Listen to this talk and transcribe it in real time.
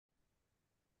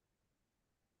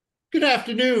Good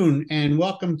afternoon, and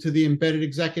welcome to the Embedded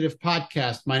Executive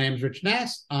Podcast. My name is Rich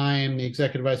Nass. I am the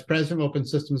Executive Vice President of Open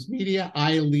Systems Media.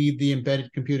 I lead the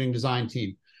Embedded Computing Design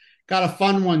team. Got a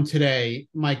fun one today.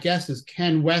 My guest is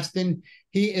Ken Weston.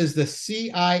 He is the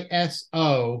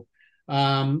CISO,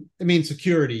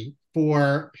 security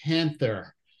for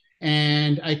Panther.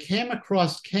 And I came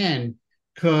across Ken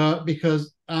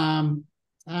because I'm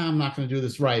not going to do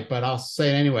this right, but I'll say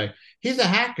it anyway. He's a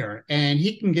hacker and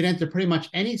he can get into pretty much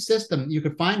any system you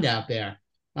could find out there.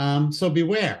 So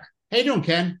beware. How you doing,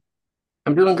 Ken?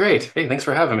 I'm doing great. Hey, thanks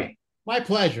for having me. My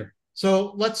pleasure.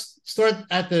 So let's start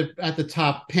at the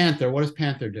top. Panther. What does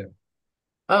Panther do?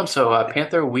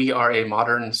 Panther, we are a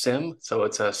modern SIM, so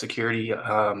it's a security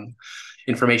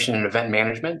information and event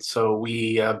management. So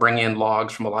we bring in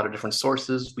logs from a lot of different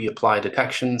sources. We apply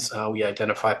detections. We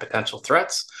identify potential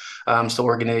threats, so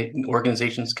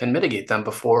organizations can mitigate them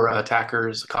before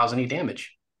attackers cause any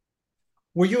damage.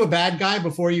 Were you a bad guy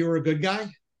before you were a good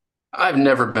guy? I've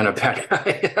never been a bad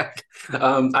guy.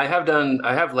 I have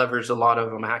leveraged a lot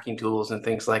of hacking tools and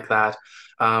things like that,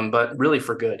 but really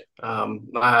for good.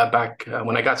 Back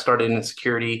when I got started in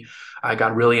security, I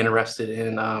got really interested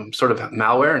in sort of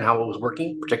malware and how it was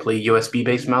working, particularly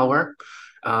USB-based malware.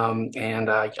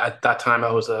 At that time,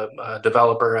 I was a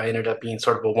developer. I ended up being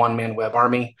sort of a one-man web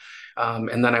army.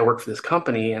 And then I worked for this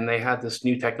company, and they had this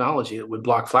new technology that would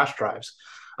block flash drives.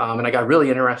 And I got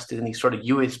really interested in these sort of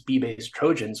USB-based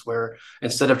Trojans, where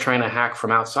instead of trying to hack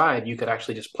from outside, you could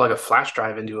actually just plug a flash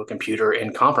drive into a computer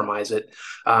and compromise it,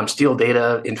 steal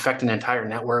data, infect an entire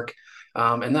network.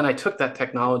 And then I took that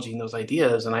technology and those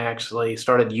ideas, and I actually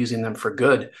started using them for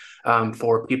good,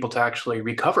 for people to actually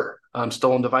recover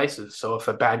stolen devices. So if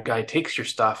a bad guy takes your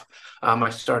stuff, I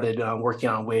started working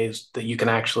on ways that you can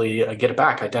actually get it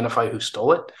back, identify who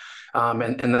stole it.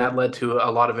 And that led to a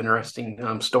lot of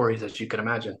interesting stories, as you can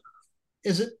imagine.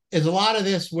 Is a lot of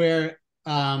this where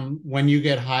when you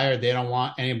get hired, they don't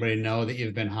want anybody to know that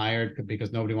you've been hired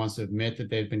because nobody wants to admit that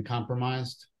they've been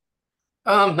compromised?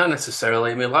 Not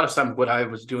necessarily. I mean, a lot of time what I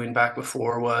was doing back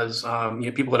before was,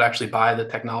 people would actually buy the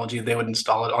technology. They would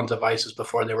install it on devices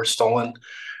before they were stolen.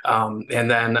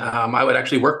 And then I would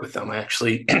actually work with them. I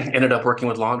actually ended up working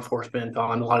with law enforcement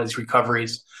on a lot of these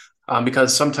recoveries.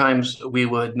 Because sometimes we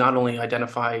would not only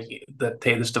identify that,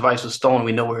 hey, this device was stolen,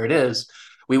 we know where it is,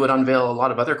 we would unveil a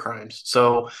lot of other crimes.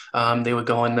 So they would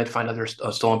go in, they'd find other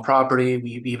stolen property.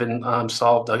 We even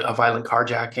solved a violent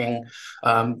carjacking.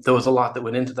 There was a lot that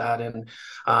went into that. And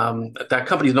that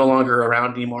company is no longer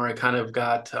around anymore. I kind of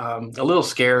got a little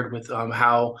scared with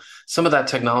how some of that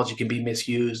technology can be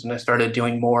misused. And I started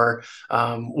doing more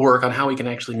work on how we can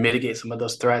actually mitigate some of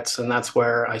those threats. And that's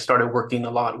where I started working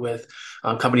a lot with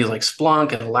companies like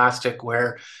Splunk and Elastic,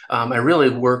 where I really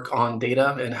work on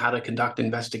data and how to conduct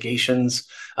investigations,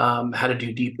 how to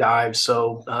do deep dives.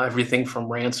 So everything from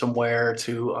ransomware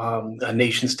to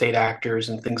nation state actors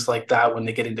and things like that when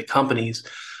they get into companies,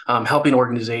 helping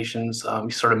organizations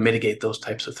sort of mitigate those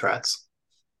types of threats.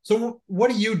 So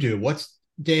what do you do? What's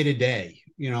day to day?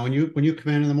 When you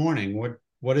come in the morning,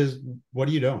 what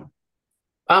are you doing?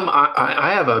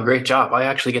 I have a great job. I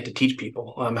actually get to teach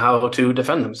people how to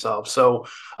defend themselves. So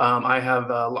I have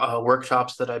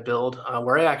workshops that I build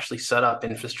where I actually set up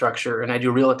infrastructure and I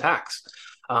do real attacks.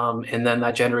 And then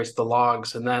that generates the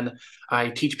logs. And then I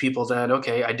teach people that,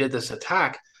 okay, I did this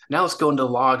attack. Now let's go into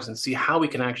logs and see how we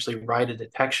can actually write a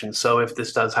detection. So if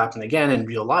this does happen again in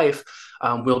real life,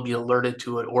 we'll be alerted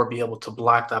to it or be able to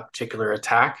block that particular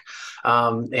attack.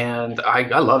 And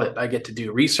I love it. I get to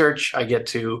do research. I get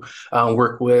to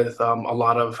work with a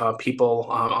lot of people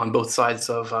on both sides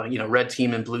of, red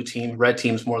team and blue team. Red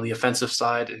team's more the offensive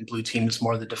side and blue team is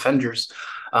more the defenders.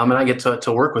 And I get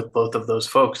to work with both of those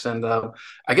folks, and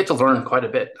I get to learn quite a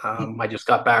bit. I just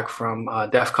got back from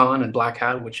DEF CON and Black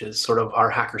Hat, which is sort of our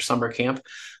hacker summer camp,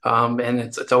 and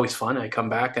it's always fun. I come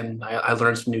back and I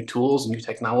learn some new tools, new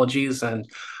technologies, and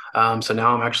so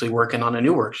now I'm actually working on a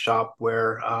new workshop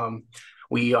where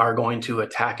we are going to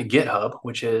attack GitHub,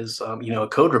 which is a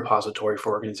code repository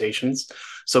for organizations,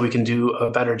 so we can do a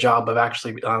better job of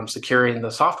actually securing the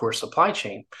software supply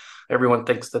chain. Everyone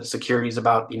thinks that security is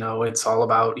about, it's all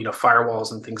about,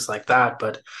 firewalls and things like that.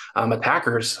 But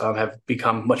attackers have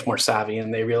become much more savvy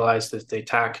and they realize that they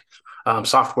attack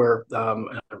software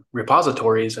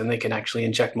repositories and they can actually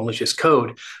inject malicious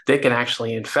code. They can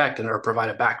actually infect and or provide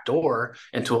a backdoor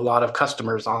into a lot of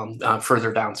customers on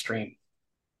further downstream.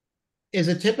 Is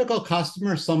a typical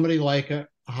customer somebody like a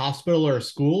hospital or a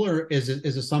school, or is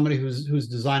it somebody who's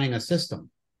designing a system?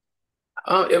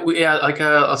 Yeah, like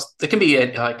it can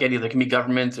be like any, there can be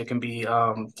governments, it can be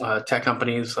tech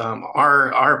companies.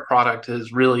 Our product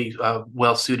is really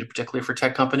well suited, particularly for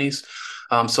tech companies.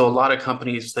 So a lot of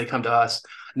companies they come to us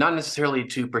not necessarily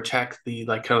to protect the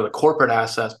like kind of the corporate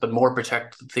assets, but more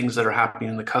protect the things that are happening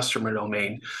in the customer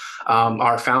domain.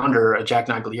 Our founder, Jack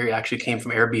Naglieri, actually came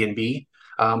from Airbnb.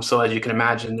 So as you can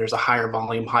imagine, there's a higher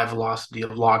volume, high velocity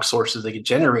of log sources that get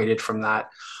generated from that.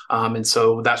 And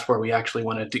so that's where we actually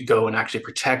wanted to go and actually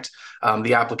protect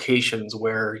the applications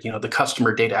where the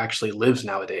customer data actually lives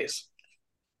nowadays.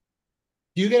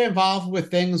 Do you get involved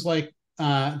with things like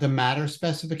the matter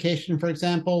specification, for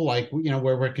example, like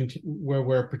where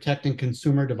we're protecting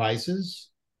consumer devices?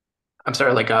 I'm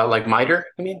sorry, like MITRE,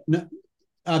 I mean? No,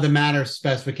 the matter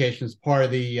specification is part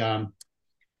of the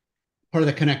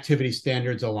Connectivity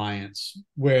Standards Alliance,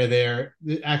 where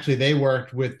they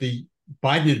worked with the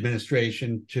Biden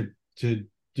administration to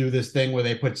do this thing where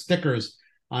they put stickers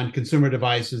on consumer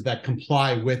devices that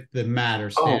comply with the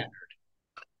matter standard. Oh,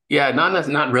 yeah,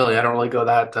 not really. I don't really go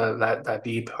that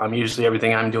deep. Usually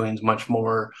everything I'm doing is much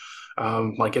more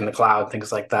like in the cloud,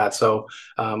 things like that. So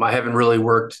I haven't really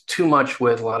worked too much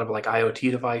with a lot of like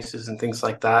IoT devices and things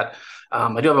like that.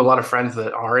 I do have a lot of friends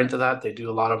that are into that. They do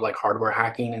a lot of like hardware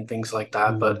hacking and things like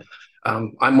that. Mm, But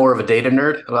I'm more of a data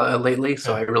nerd lately,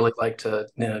 so I okay. really like to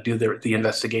do the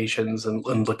investigations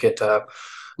and look at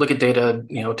data,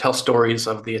 tell stories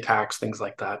of the attacks, things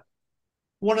like that.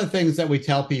 One of the things that we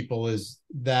tell people is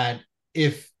that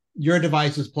if your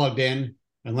device is plugged in,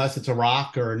 unless it's a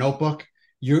rock or a notebook,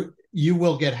 you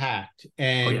will get hacked. Oh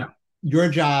And yeah. your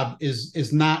job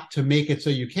is not to make it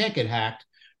so you can't get hacked,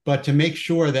 but to make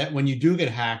sure that when you do get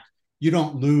hacked, you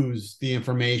don't lose the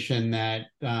information that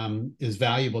is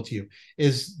valuable to you.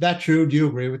 Is that true? Do you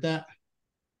agree with that?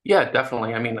 Yeah,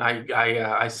 definitely. I mean,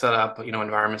 I set up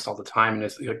environments all the time, and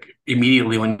it's like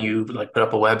immediately when you like put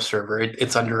up a web server,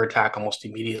 it's under attack almost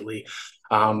immediately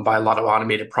by a lot of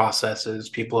automated processes.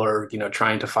 People are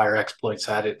trying to fire exploits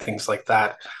at it, things like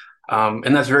that,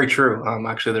 and that's very true.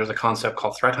 Actually, there's a concept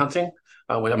called threat hunting.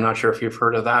 I'm not sure if you've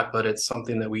heard of that, but it's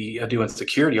something that we do in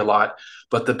security a lot.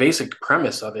 But the basic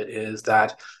premise of it is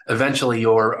that eventually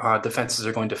your defenses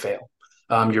are going to fail.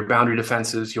 Your boundary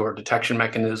defenses, your detection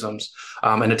mechanisms,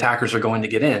 and attackers are going to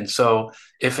get in. So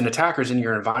if an attacker is in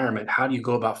your environment, how do you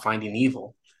go about finding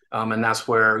evil? And that's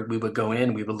where we would go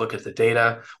in, we would look at the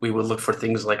data, we would look for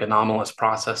things like anomalous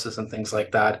processes and things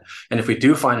like that. And if we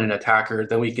do find an attacker,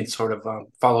 then we can sort of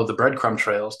follow the breadcrumb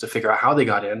trails to figure out how they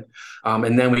got in.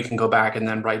 And then we can go back and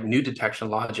then write new detection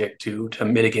logic to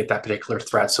mitigate that particular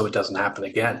threat so it doesn't happen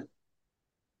again.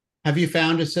 Have you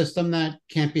found a system that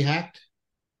can't be hacked?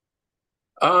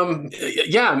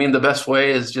 Yeah, I mean, the best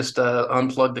way is just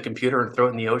unplug the computer and throw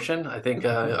it in the ocean. I think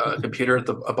a computer at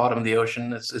the bottom of the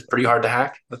ocean is pretty hard to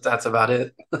hack, but that's about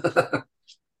it.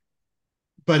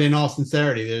 But in all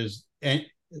sincerity, there's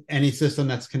any system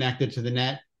that's connected to the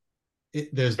net. Yeah,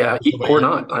 There's a way or you.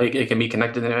 not. Like it can be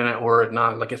connected to the internet or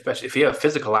not. Like especially if you have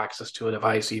physical access to a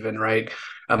device, even right,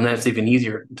 then it's even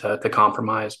easier to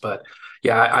compromise. But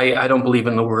yeah, I don't believe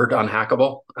in the word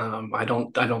unhackable. I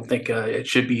don't think it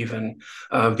should be even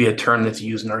be a term that's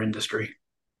used in our industry.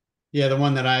 Yeah, the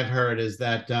one that I've heard is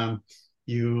that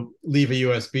you leave a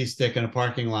USB stick in a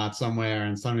parking lot somewhere,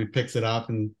 and somebody picks it up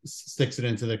and sticks it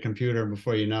into the computer.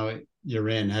 Before you know it, you're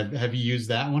in. Have you used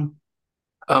that one?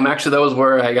 Actually, that was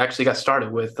where I actually got started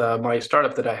with my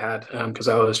startup that I had because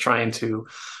I was trying to.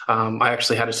 I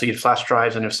actually had to seed flash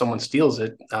drives, and if someone steals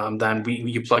it, then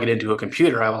you plug it into a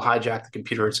computer. I will hijack the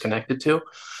computer it's connected to.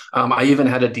 I even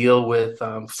had a deal with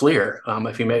FLIR.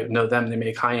 If you may know them, they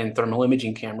make high-end thermal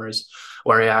imaging cameras,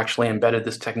 where I actually embedded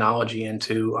this technology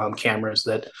into cameras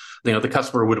that the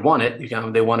customer would want it.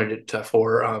 They wanted it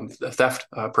for theft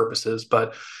purposes,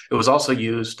 but it was also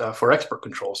used for export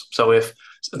controls. So if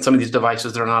some of these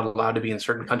devices they're not allowed to be in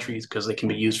certain countries because they can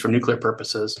be used for nuclear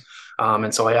purposes.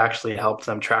 And so I actually helped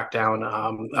them track down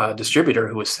a distributor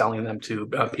who was selling them to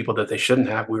people that they shouldn't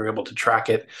have. We were able to track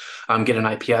it, get an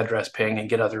IP address ping, and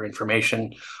get other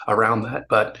information around that.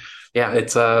 But yeah,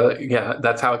 that's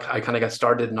how I kind of got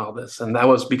started in all this, and that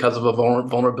was because of a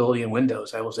vulnerability in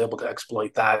Windows. I was able to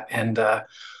exploit that, and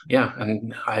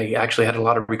and I actually had a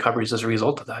lot of recoveries as a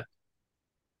result of that.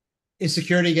 Is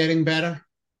security getting better?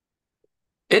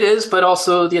 It is, but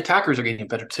also the attackers are getting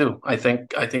better too. I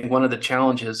think one of the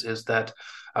challenges is that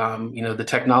The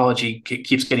technology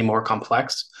keeps getting more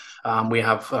complex. We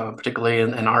have, particularly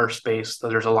in our space,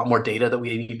 there's a lot more data that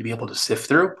we need to be able to sift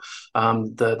through.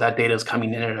 That data is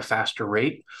coming in at a faster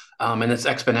rate, and it's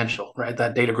exponential, right?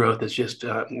 That data growth is just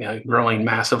growing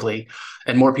massively,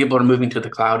 and more people are moving to the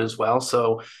cloud as well.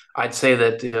 So I'd say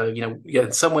that yeah,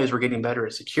 in some ways we're getting better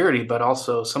at security, but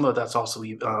also some of that's also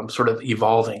sort of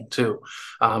evolving too.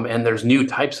 And there's new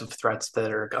types of threats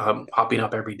that are popping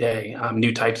up every day.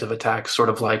 New types of attacks, sort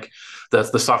of like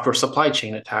the software supply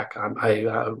chain attack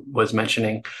I was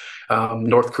mentioning.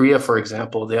 North Korea, for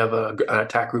example, they have an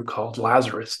attack group called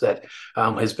Lazarus that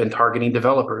has been targeting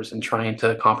developers and trying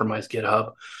to compromise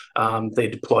GitHub. They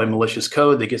deploy malicious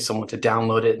code, they get someone to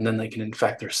download it, and then they can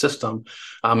infect their system.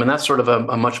 And that's sort of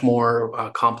a much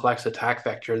more complex attack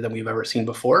vector than we've ever seen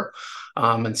before.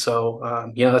 It's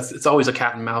always a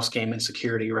cat and mouse game in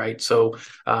security, right? So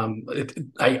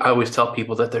I always tell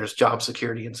people that there's job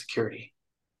security and security.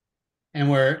 And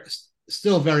we're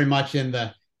still very much in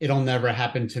the it'll never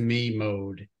happen to me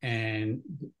mode. And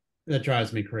that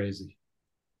drives me crazy.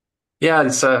 Yeah,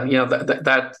 it's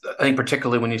that I think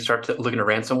particularly when you start to looking at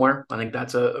ransomware, I think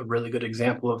that's a really good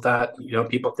example of that.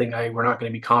 People think, hey, we're not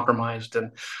going to be compromised,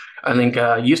 and I think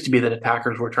it used to be that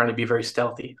attackers were trying to be very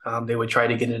stealthy. They would try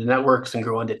to get into networks and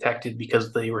go undetected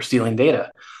because they were stealing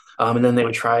data, and then they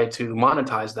would try to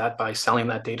monetize that by selling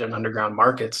that data in underground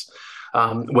markets.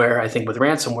 Where I think with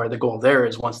ransomware, the goal there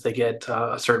is once they get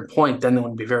a certain point, then they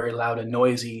want to be very loud and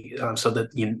noisy, so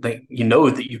that you know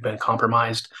that you've been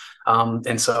compromised.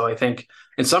 And so I think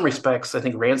in some respects, I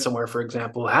think ransomware, for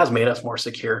example, has made us more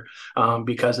secure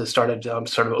because it started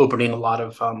sort of opening a lot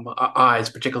of eyes,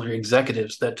 particularly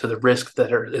executives, that to the risk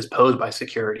is posed by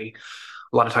security.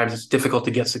 A lot of times it's difficult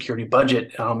to get security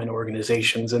budget in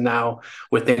organizations. And now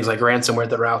with things like ransomware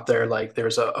that are out there, like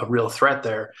there's a real threat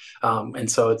there.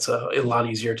 And so it's a lot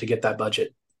easier to get that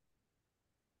budget.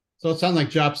 So it sounds like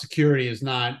job security is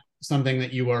not something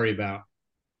that you worry about.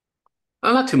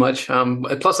 Not too much.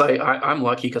 Plus, I'm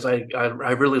lucky because I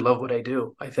really love what I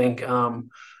do. I think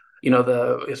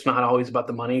it's not always about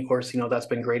the money. Of course, that's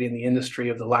been great in the industry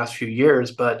of the last few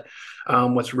years. But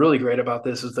what's really great about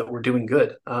this is that we're doing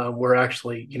good. We're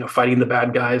actually fighting the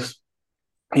bad guys.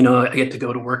 I get to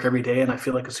go to work every day and I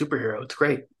feel like a superhero. It's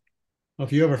great. Well,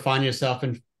 if you ever find yourself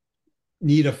in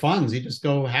need of funds, you just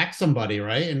go hack somebody,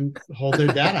 right? And hold their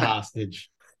data hostage.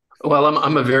 Well,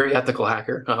 I'm a very ethical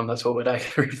hacker. That's what I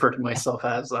refer to myself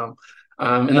as. And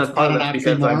That's that's part not of an that's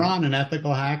because I'm oxymoron, an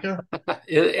ethical hacker.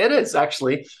 it is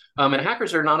actually. And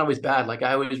hackers are not always bad. Like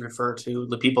I always refer to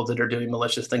the people that are doing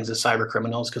malicious things as cyber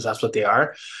criminals because that's what they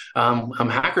are.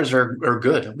 Hackers are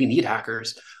good. We need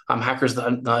hackers. Hackers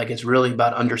that like it's really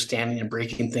about understanding and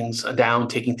breaking things down,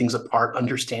 taking things apart,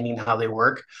 understanding how they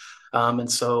work.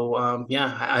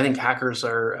 Yeah, I think hackers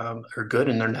are good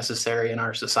and they're necessary in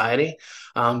our society.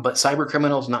 But cyber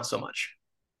criminals, not so much.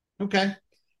 Okay.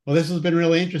 Well, this has been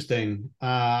really interesting.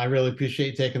 I really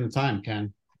appreciate you taking the time,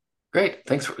 Ken. Great.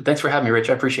 Thanks for having me, Rich.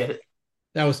 I appreciate it.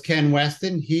 That was Ken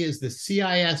Weston. He is the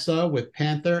CISO with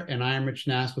Panther, and I am Rich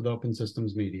Nass with Open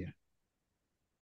Systems Media.